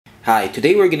Hi,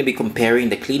 today we're going to be comparing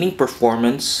the cleaning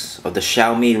performance of the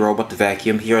Xiaomi robot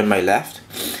vacuum here on my left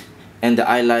and the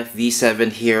ILIFE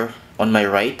V7 here on my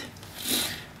right.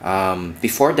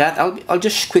 Before that, I'll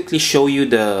just quickly show you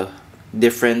the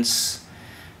difference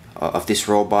of this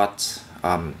robot.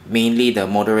 Mainly the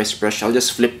motorized brush. I'll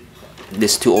just flip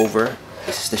this two over.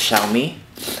 This is the Xiaomi.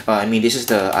 This is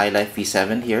the ILIFE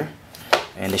V7 here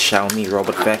and the Xiaomi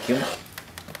robot vacuum.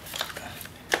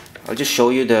 I'll just show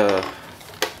you the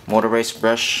motorized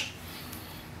brush.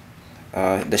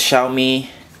 The Xiaomi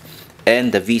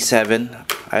and the V7,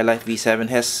 ILIFE V7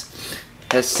 has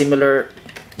similar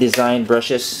design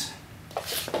brushes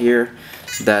here,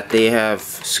 that they have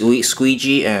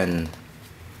squeegee and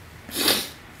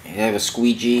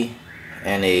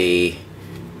a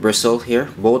bristle here.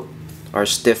 Both are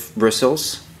stiff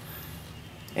bristles,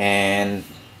 and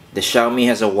the Xiaomi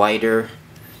has a wider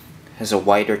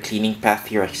cleaning path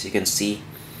here, as you can see,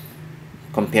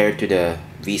 compared to the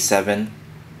V7.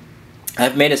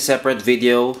 I've made a separate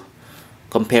video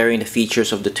comparing the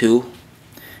features of the two,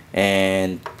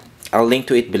 and I'll link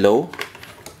to it below.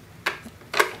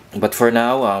 But for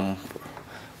now,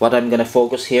 what I'm gonna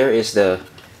focus here is the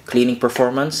cleaning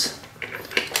performance,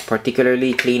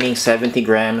 particularly cleaning 70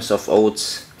 grams of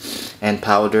oats and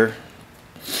powder.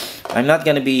 I'm not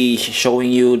gonna be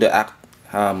showing you the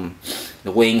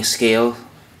weighing scale.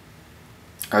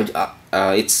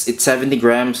 It's 70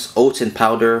 grams oats and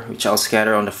powder, which I'll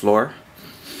scatter on the floor,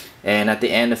 and at the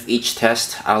end of each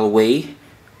test I'll weigh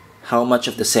how much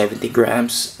of the 70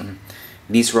 grams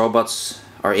these robots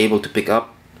are able to pick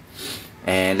up.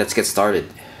 And let's get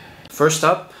started. First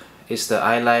up is the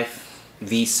ILIFE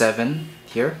V7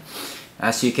 here.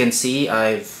 As you can see,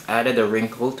 I've added a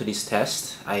wrinkle to this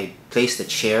test. I placed a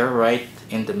chair right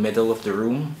in the middle of the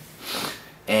room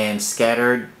and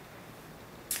scattered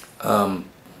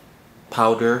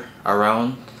powder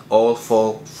around all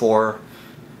four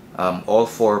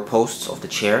posts of the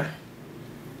chair.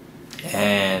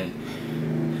 And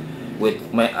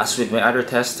as with my other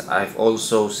test, I've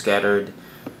also scattered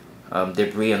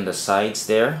debris on the sides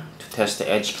there to test the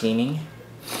edge cleaning.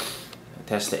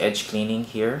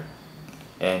 Here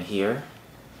and here,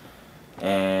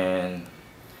 and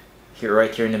here,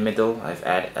 right here in the middle,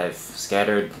 I've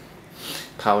scattered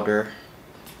powder.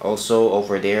 Also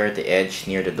over there at the edge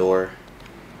near the door.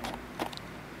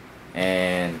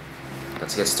 And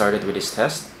let's get started with this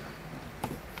test.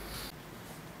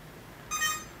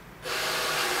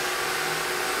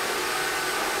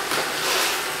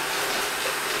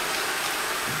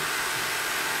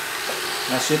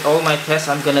 As with all my tests,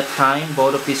 I'm gonna time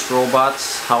both of these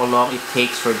robots, how long it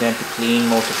takes for them to clean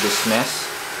most of this mess.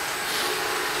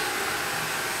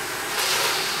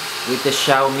 With the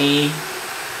Xiaomi,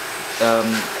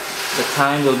 the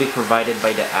time will be provided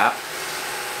by the app.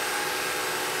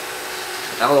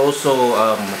 I'll also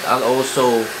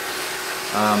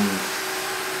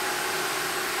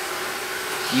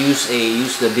use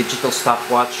the digital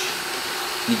stopwatch,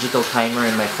 digital timer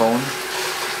in my phone.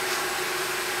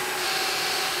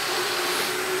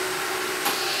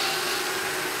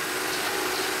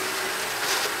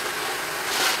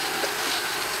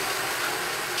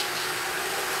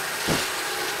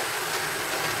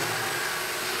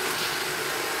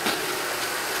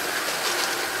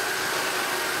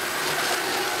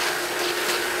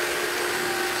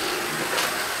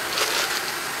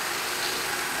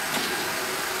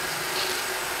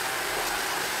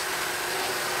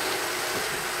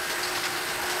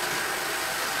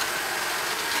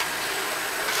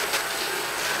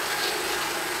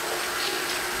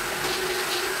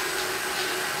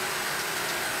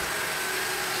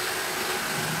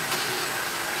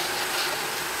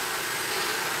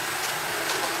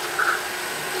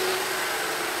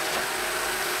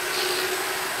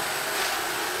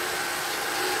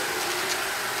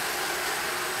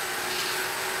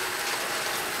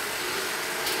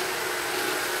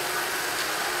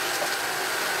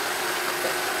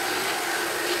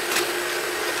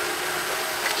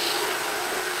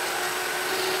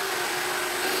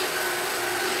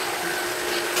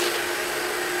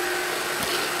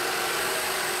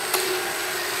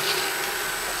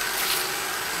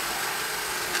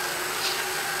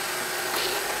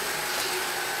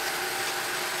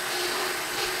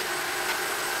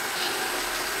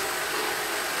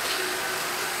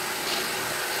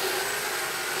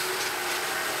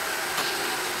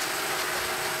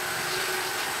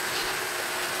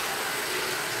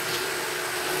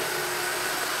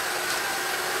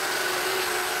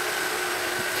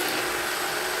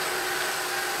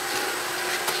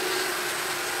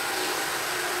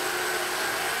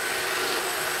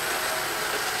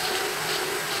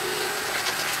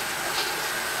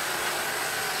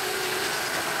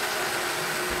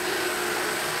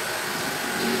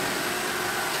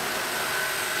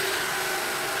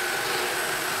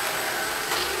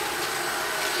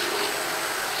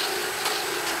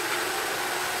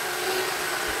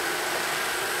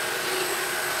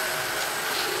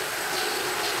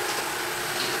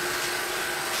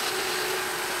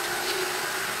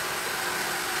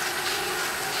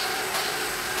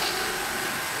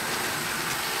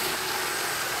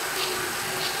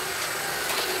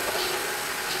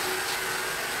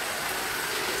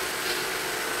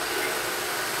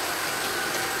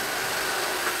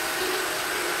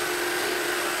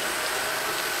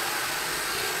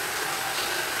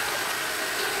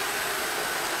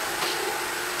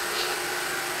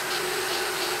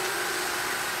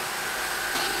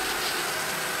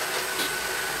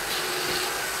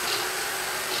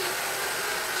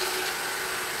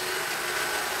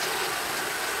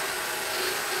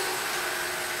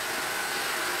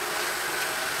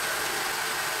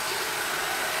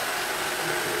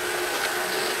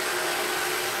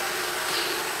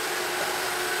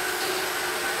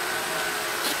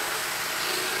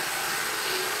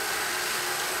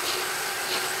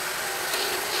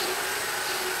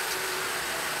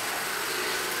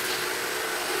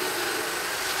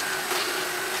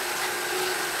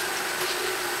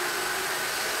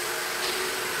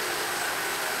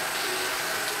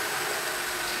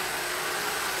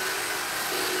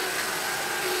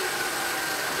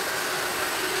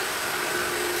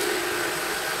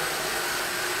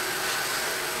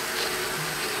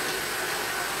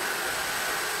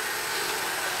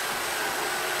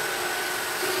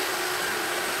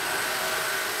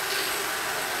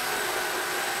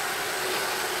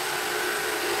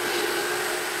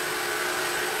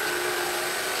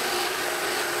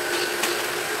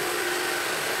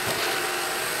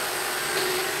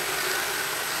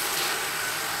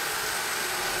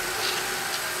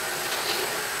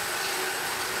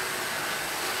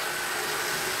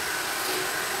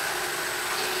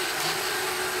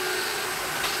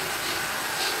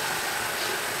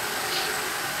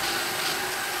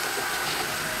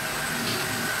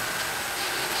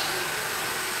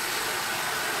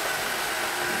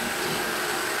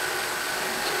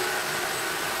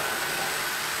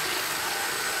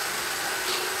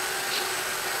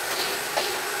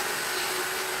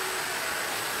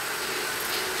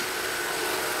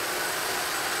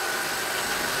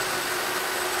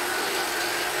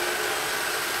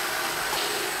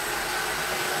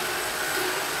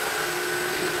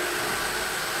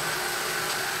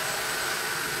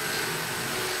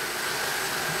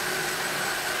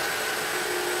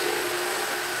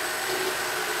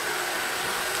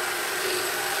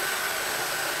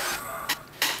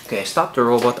 Okay, I stopped the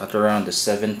robot at around the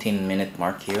 17-minute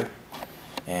mark here,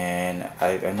 and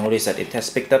I noticed that it has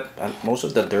picked up most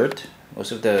of the dirt,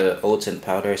 most of the oats and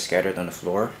powder scattered on the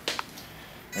floor.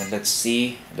 And let's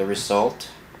see the result.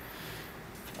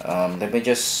 Let me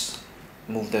just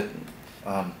move the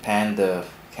pan the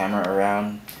camera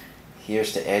around.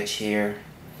 Here's the edge here.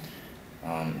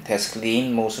 It has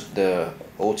cleaned most of the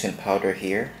oats and powder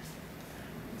here,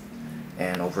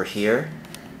 and over here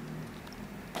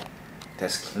it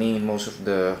has cleaned most of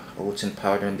the oats and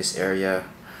powder in this area,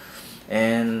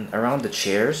 and around the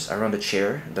chairs, around the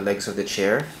chair, the legs of the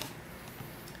chair.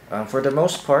 For the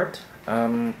most part,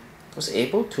 was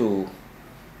able to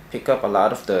pick up a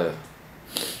lot of the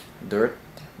dirt,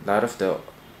 a lot of the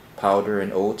powder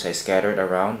and oats I scattered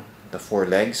around the four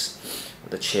legs of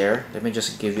the chair. Let me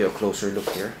just give you a closer look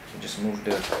here. Just move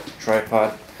the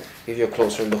tripod, give you a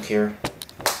closer look here.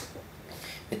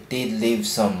 It did leave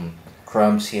some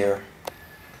crumbs here.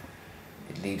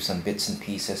 It leaves some bits and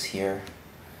pieces here,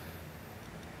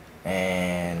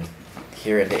 and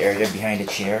here in the area behind the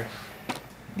chair.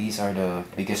 These are the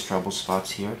biggest trouble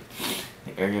spots here,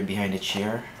 the area behind the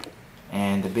chair,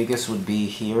 and the biggest would be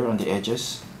here on the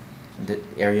edges, the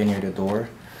area near the door.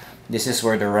 This is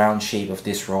where the round shape of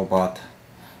this robot,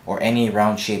 or any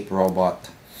round shaped robot,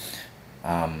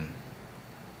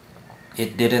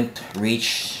 it didn't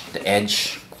reach the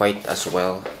edge quite as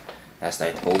well as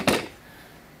I'd hoped.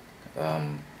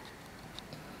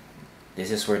 This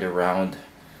is where the round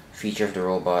feature of the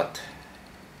robot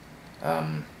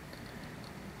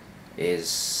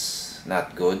is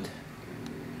not good.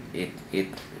 It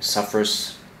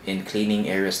suffers in cleaning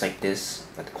areas like this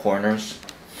at the corners.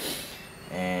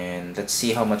 And let's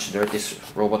see how much dirt this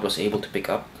robot was able to pick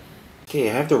up. Okay,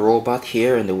 I have the robot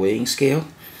here and the weighing scale.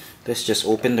 Let's just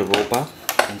open the robot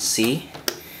and see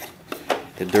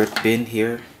the dirt bin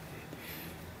here.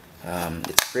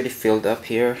 It's pretty filled up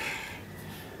here.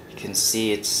 You can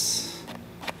see it's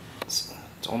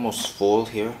almost full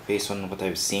here based on what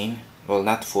I've seen. Well,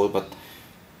 not full, but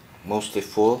mostly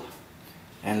full.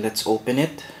 And let's open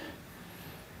it.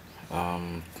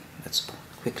 Let's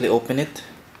quickly open it,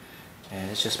 and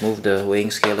let's just move the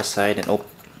weighing scale aside and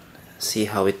see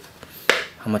how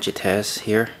much it has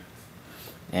here.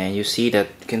 And you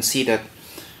can see that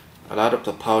a lot of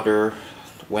the powder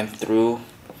went through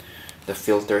the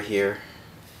filter here,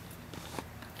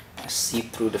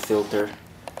 seeped through the filter.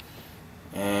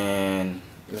 And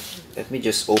let me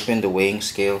just open the weighing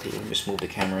scale here. Just move the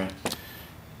camera,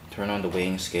 turn on the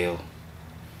weighing scale,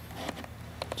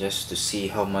 just to see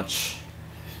how much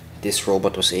this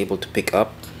robot was able to pick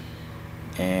up.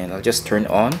 And I'll just turn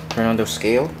on the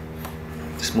scale.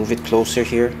 Just move it closer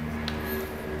here,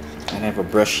 and I have a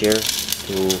brush here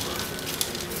to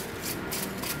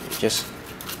just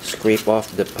scrape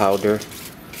off the powder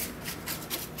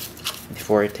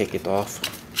before I take it off.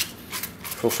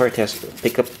 So far it has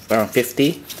picked up around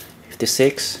 50,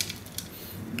 56.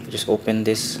 Just open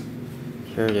this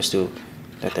here just to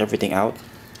let everything out.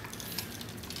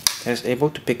 It was able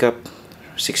to pick up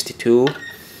 62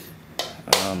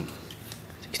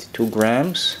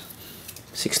 grams,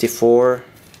 64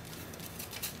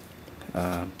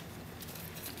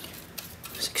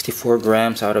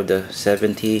 grams out of the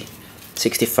 70,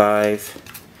 65.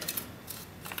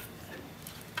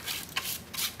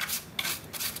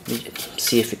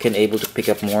 See if we can able to pick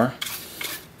up more.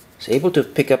 It's able to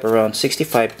pick up around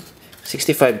 65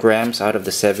 grams out of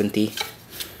the 70.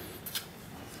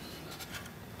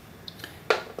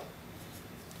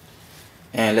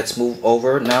 And let's move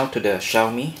over now to the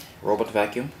Xiaomi robot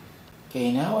vacuum.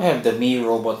 Okay, now I have the Mi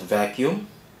robot vacuum,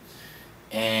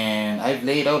 and I've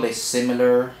laid out a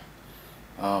similar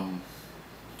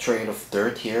trail of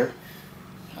dirt here.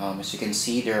 As you can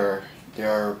see, there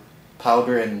are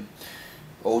powder and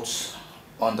oats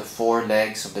on the four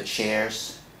legs of the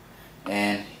chairs,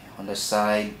 and on the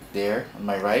side there on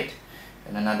my right,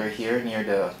 and another here near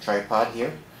the tripod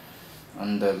here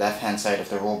on the left hand side of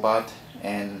the robot.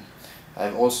 And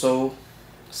I've also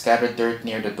scattered dirt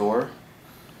near the door.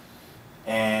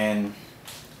 And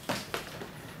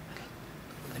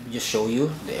let me just show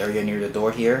you the area near the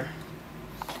door here,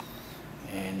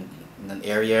 and in an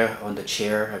area on the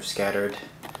chair I've scattered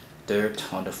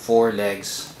dirt on the four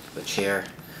legs of the chair.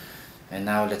 And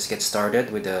now let's get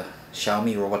started with the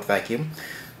Xiaomi robot vacuum.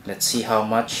 Let's see how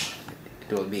much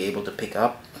it will be able to pick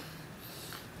up.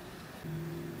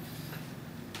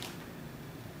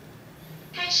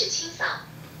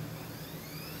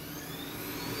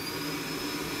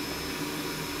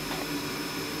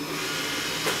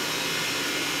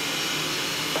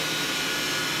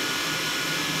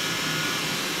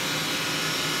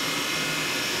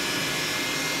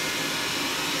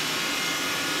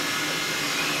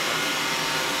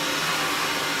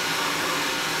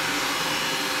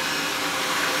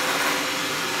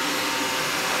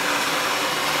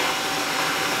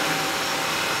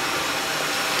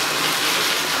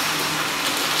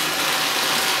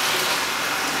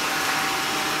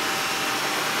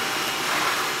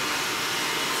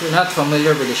 If you're not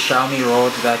familiar with the Xiaomi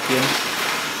robot vacuum,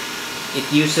 it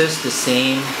uses the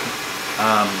same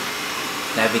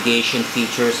navigation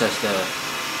features as the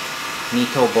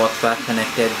Nito BotVac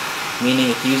connected, meaning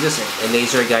it uses a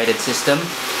laser guided system,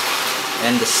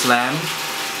 and the slam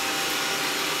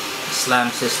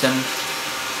system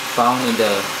found in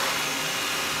the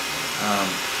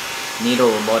Nito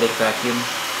robotic vacuum.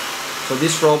 So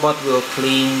this robot will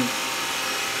clean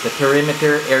the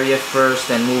perimeter area first,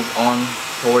 then move on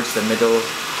towards the middle,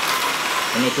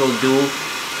 and it will do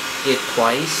it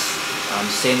twice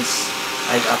since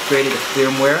I've upgraded the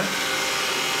firmware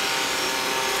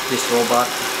this robot.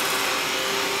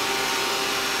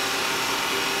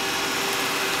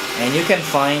 And you can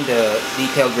find a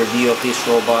detailed review of this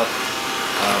robot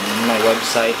on my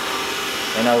website,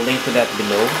 and I'll link to that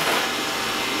below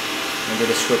in the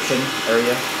description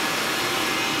area.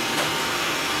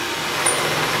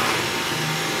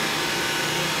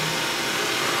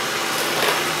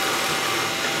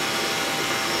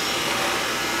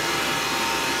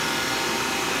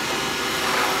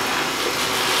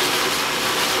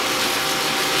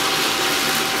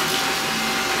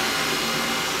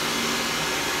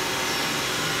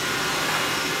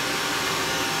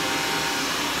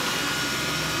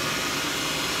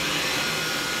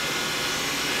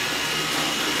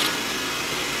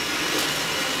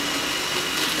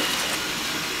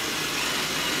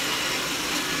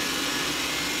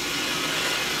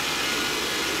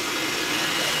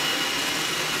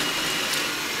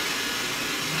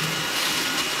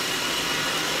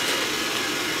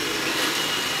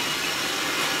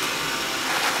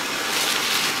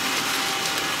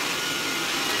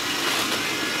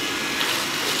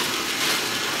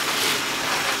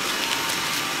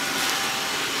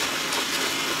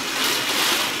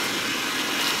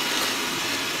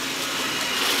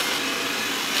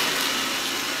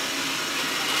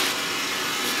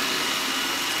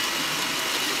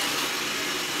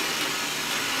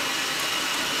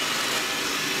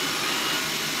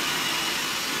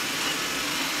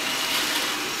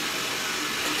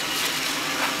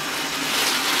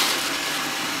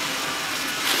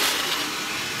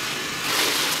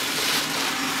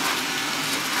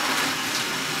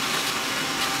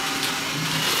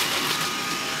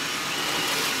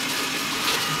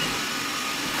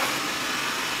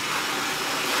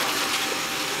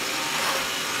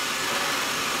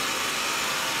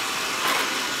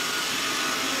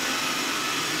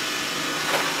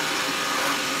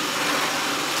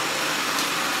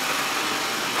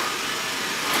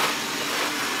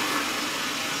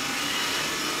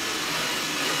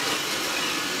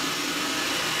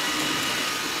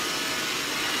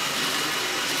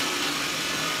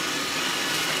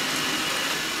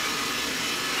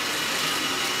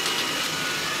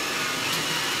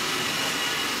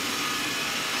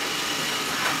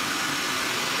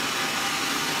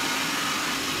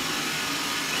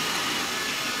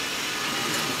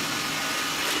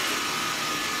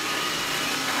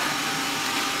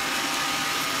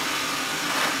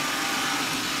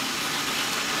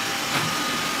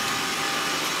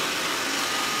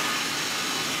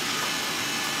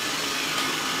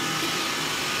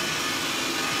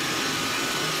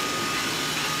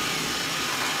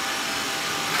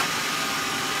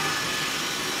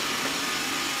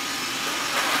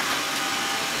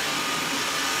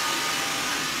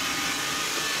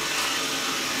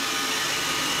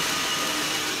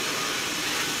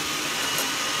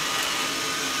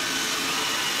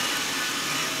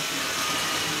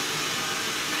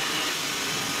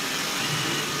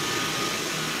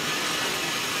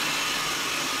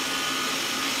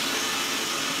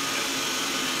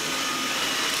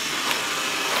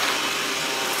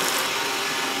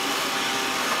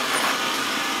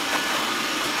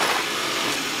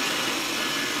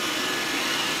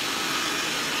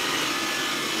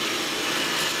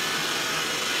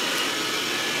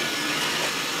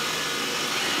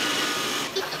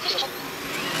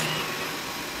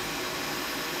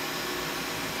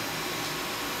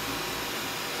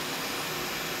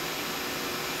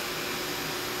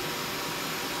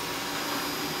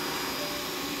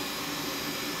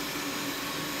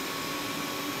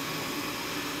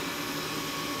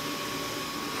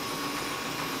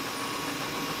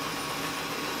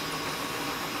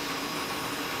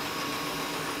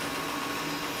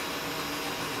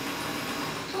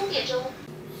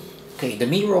 Okay, the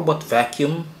Mi Robot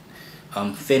Vacuum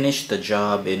finished the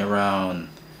job in around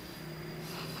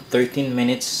 13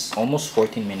 minutes, almost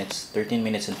 14 minutes, 13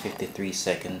 minutes and 53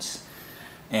 seconds.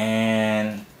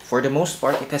 And for the most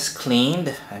part, it has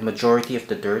cleaned a majority of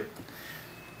the dirt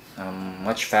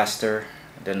much faster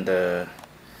than the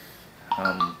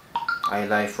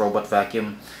ILIFE robot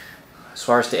vacuum. As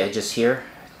far as the edges here,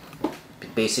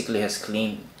 it basically has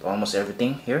cleaned almost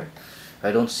everything here.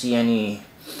 I don't see any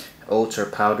oats or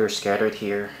powder scattered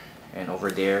here and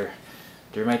over there.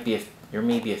 There may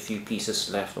be a few pieces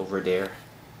left over there.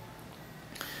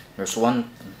 There's one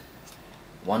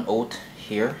oat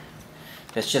here.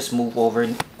 Let's just move over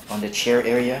on the chair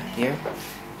area here.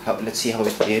 Let's see how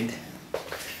it did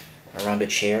around the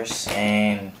chairs,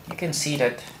 and you can see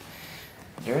that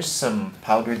there's some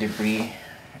powder debris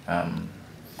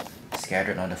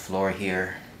scattered on the floor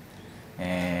here,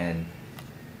 and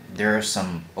there are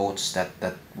some oats that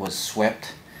was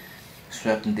swept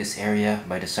in this area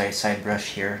by the side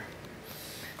brush here.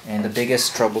 And the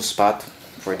biggest trouble spot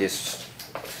for this,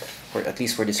 or at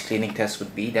least for this cleaning test,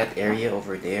 would be that area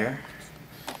over there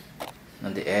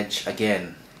on the edge.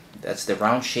 Again, that's the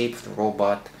round shape of the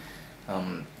robot.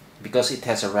 Because it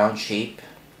has a round shape,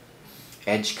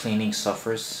 edge cleaning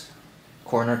suffers.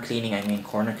 Corner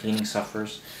cleaning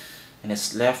suffers, and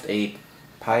it's left a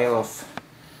pile of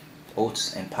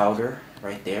oats and powder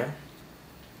right there.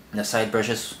 The side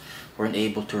brushes weren't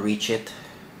able to reach it,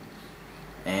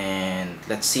 and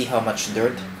let's see how much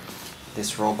dirt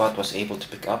this robot was able to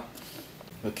pick up.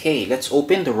 Okay, let's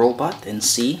open the robot and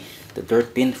see the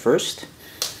dirt bin first.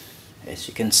 As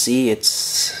you can see,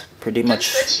 it's pretty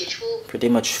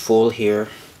much full here.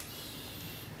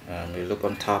 We look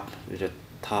on top with the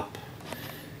top.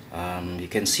 You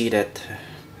can see that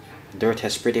dirt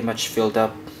has pretty much filled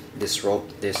up this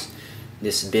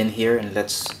bin here, and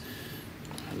let's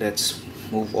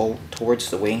move towards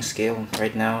the weighing scale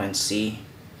right now and see.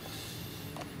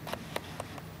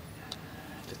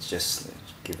 Let's just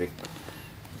give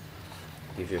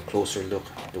you a closer look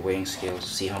at the weighing scale to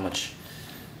see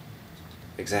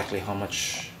exactly how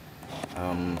much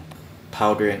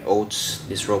powder and oats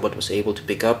this robot was able to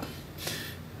pick up.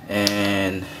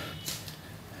 And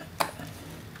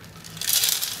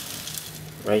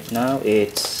right now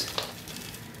it's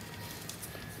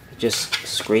just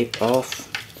scraped off.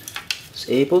 It's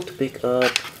able to pick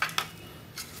up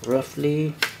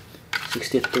roughly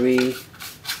 63,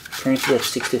 currently at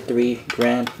 63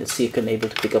 grams. Let's see if I'm able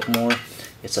to pick up more.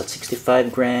 It's at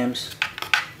 65 grams.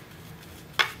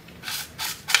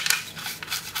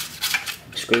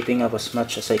 I'm scraping up as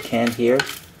much as I can here.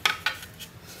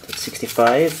 At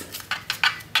 65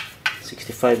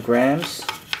 grams.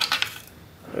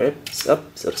 Alright, it's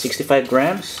up 65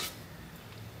 grams.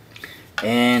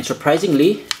 And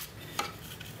surprisingly,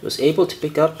 was able to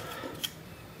pick up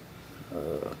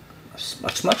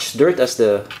as much dirt as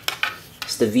the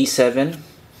V7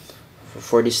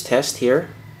 for this test here,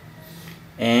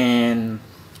 and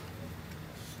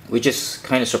which is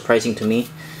kind of surprising to me,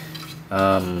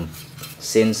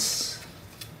 since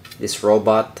this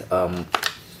robot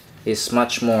is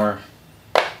much more.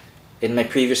 In my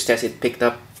previous test, it picked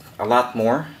up a lot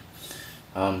more,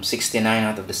 69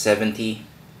 out of the 70.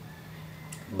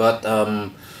 But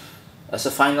as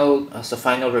a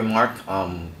final remark,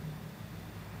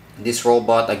 this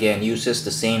robot again uses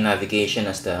the same navigation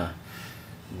as the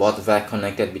Bot Vac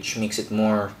Connected, which makes it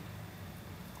more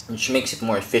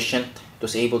efficient. It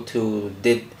was able to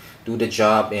do the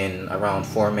job in around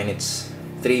 4 minutes,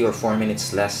 3 or 4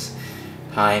 minutes less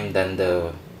time than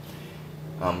the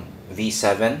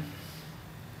V7.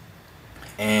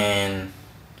 And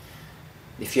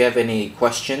if you have any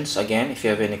questions,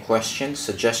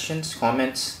 suggestions,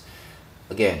 comments,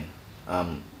 again,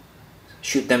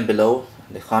 shoot them below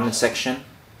in the comment section.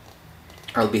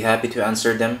 I'll be happy to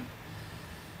answer them,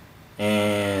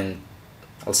 and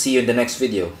I'll see you in the next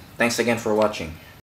video. Thanks again for watching.